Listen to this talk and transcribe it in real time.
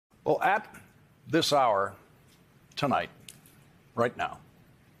Well, at this hour tonight, right now,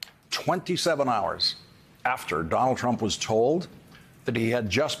 27 hours after Donald Trump was told that he had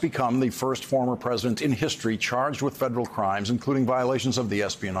just become the first former president in history charged with federal crimes, including violations of the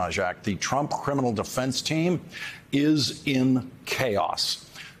Espionage Act, the Trump criminal defense team is in chaos.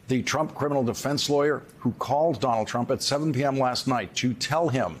 The Trump criminal defense lawyer who called Donald Trump at 7 p.m. last night to tell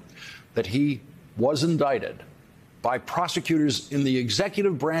him that he was indicted by prosecutors in the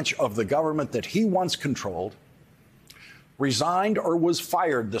executive branch of the government that he once controlled, resigned or was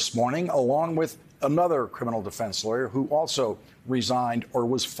fired this morning, along with another criminal defense lawyer who also resigned or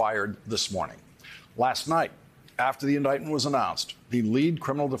was fired this morning. Last night, after the indictment was announced, the lead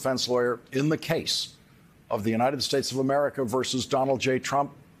criminal defense lawyer in the case of the United States of America versus Donald J.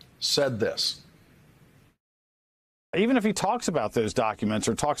 Trump said this. Even if he talks about those documents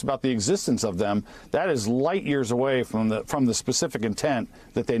or talks about the existence of them, that is light years away from the specific intent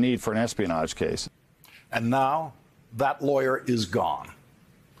that they need for an espionage case. And now that lawyer is gone.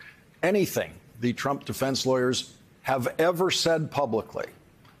 Anything the Trump defense lawyers have ever said publicly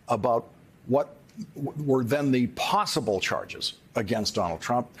about what were then the possible charges against Donald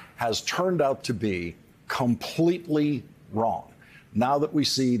Trump has turned out to be completely wrong. Now that we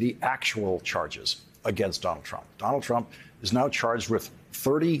see the actual charges against Donald Trump. Donald Trump is now charged with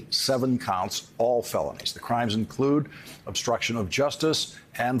 37 counts, all felonies. The crimes include obstruction of justice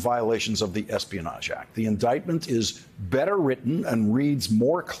and violations of the Espionage Act. The indictment is better written and reads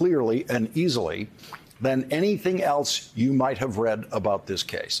more clearly and easily than anything else you might have read about this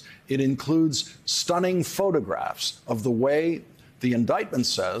case. It includes stunning photographs of the way the indictment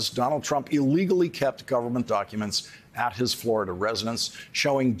says Donald Trump illegally kept government documents at his Florida residence,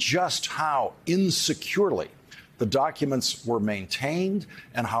 showing just how insecurely the documents were maintained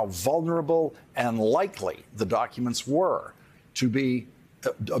and how vulnerable and likely the documents were to be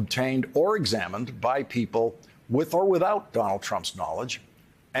obtained or examined by people with or without Donald Trump's knowledge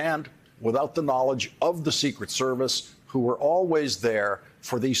and without the knowledge of the Secret Service, who were always there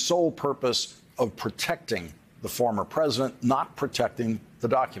for the sole purpose of protecting the former president, not protecting the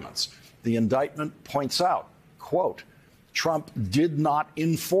documents. The indictment points out, quote, Trump did not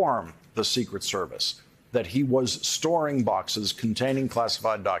inform the Secret Service that he was storing boxes containing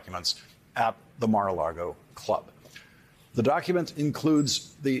classified documents at the Mar-a-Lago club. The document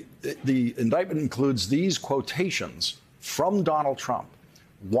includes the indictment includes these quotations from Donald Trump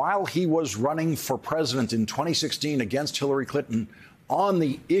while he was running for president in 2016 against Hillary Clinton on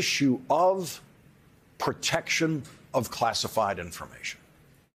the issue of protection of classified information.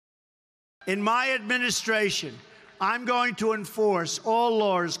 In my administration, I'm going to enforce all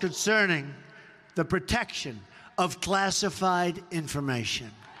laws concerning the protection of classified information.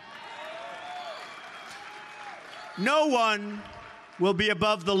 No one will be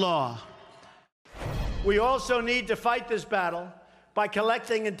above the law. We also need to fight this battle by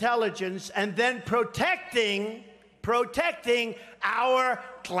collecting intelligence and then protecting our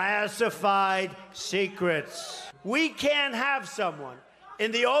classified secrets. We can't have someone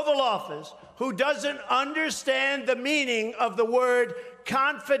in the Oval Office who doesn't understand the meaning of the word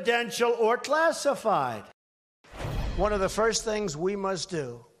confidential or classified. One of the first things we must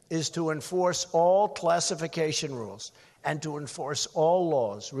do is to enforce all classification rules and to enforce all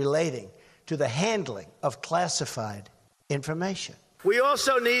laws relating to the handling of classified information. We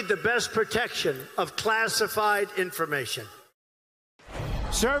also need the best protection of classified information.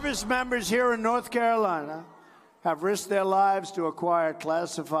 Service members here in North Carolina have risked their lives to acquire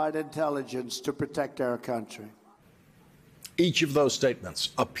classified intelligence to protect our country. Each of those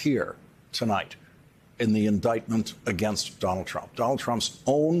statements appear tonight in the indictment against Donald Trump. Donald Trump's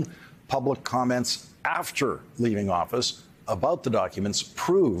own public comments after leaving office about the documents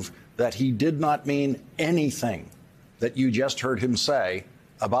prove that he did not mean anything that you just heard him say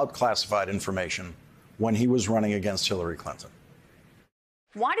about classified information when he was running against Hillary Clinton.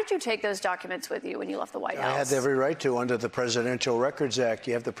 Why did you take those documents with you when you left the White House? I had every right to under the Presidential Records Act.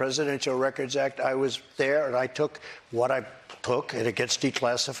 You have the Presidential Records Act. I was there, and I took what I took, and it gets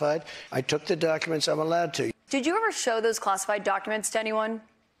declassified. I took the documents I'm allowed to. Did you ever show those classified documents to anyone?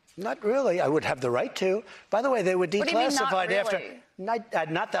 Not really. I would have the right to. By the way, they were declassified What do you mean, not really?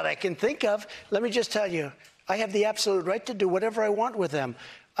 after. Not that I can think of. Let me just tell you, I have the absolute right to do whatever I want with them.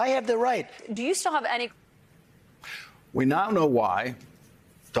 I have the right. Do you still have any? We now know why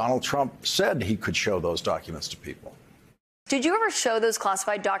Donald Trump said he could show those documents to people. Did you ever show those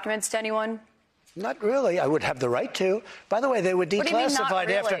classified documents to anyone? Not really. I would have the right to. By the way, they were declassified What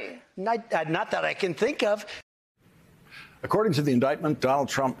do you mean, not really? after. Not that I can think of. According to the indictment, Donald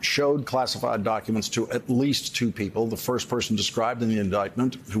Trump showed classified documents to at least two people. The first person described in the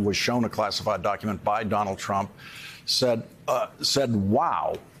indictment, who was shown a classified document by Donald Trump, said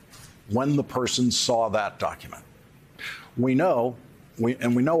wow, when the person saw that document. We know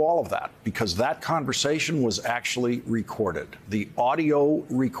all of that because that conversation was actually recorded. The audio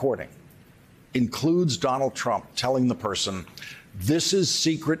recording includes Donald Trump telling the person, this is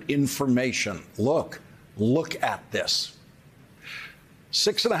secret information. Look at this.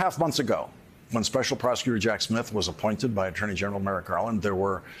 6.5 months ago, when Special Prosecutor Jack Smith was appointed by Attorney General Merrick Garland, there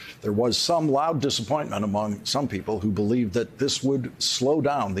was some loud disappointment among some people who believed that this would slow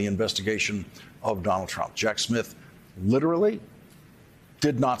down the investigation of Donald Trump. Jack Smith literally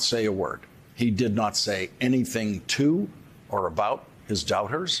did not say a word. He did not say anything to or about his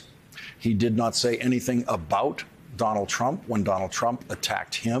doubters. He did not say anything about Donald Trump when Donald Trump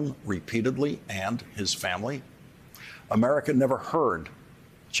attacked him repeatedly and his family. America never heard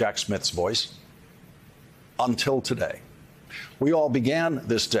Jack Smith's voice until today. We all began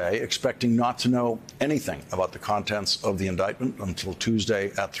this day expecting not to know anything about the contents of the indictment until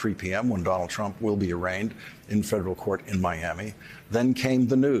Tuesday at 3 p.m. when Donald Trump will be arraigned in federal court in Miami. Then came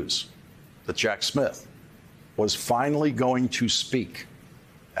the news that Jack Smith was finally going to speak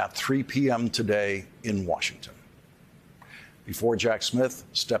at 3 p.m. today in Washington. Before Jack Smith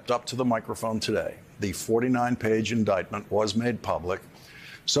stepped up to the microphone today, the 49-page indictment was made public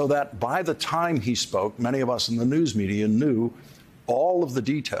so that by the time he spoke, many of us in the news media knew all of the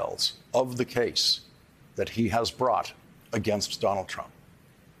details of the case that he has brought against Donald Trump.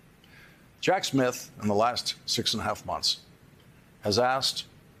 Jack Smith, in the last 6.5 months, has asked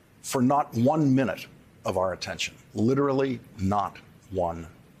for not 1 minute of our attention, literally not 1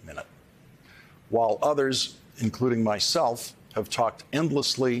 minute, while others, including myself, have talked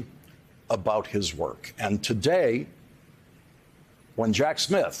endlessly about his work. And today, when Jack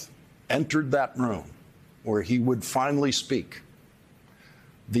Smith entered that room where he would finally speak,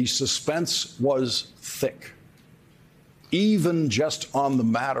 the suspense was thick, even just on the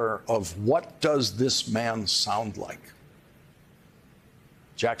matter of what does this man sound like.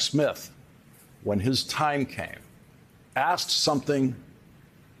 Jack Smith, when his time came, asked something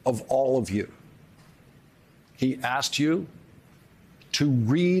of all of you. He asked you to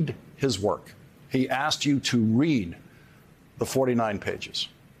read his work. He asked you to read the 49 pages,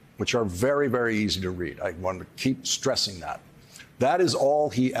 which are very, very easy to read. I want to keep stressing that. That is all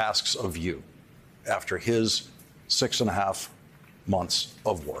he asks of you after his 6.5 months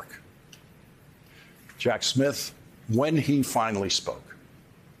of work. Jack Smith, when he finally spoke,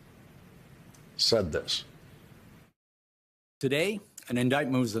 said this. Today, an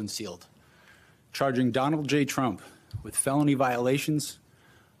indictment was unsealed, charging Donald J. Trump with felony violations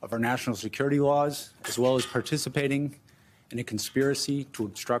of our national security laws, as well as participating in a conspiracy to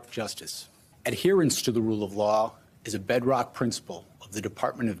obstruct justice. Adherence to the rule of law is a bedrock principle of the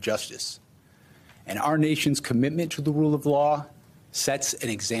Department of Justice, and our nation's commitment to the rule of law sets an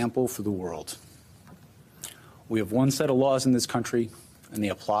example for the world. We have one set of laws in this country, and they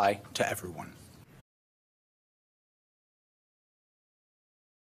apply to everyone.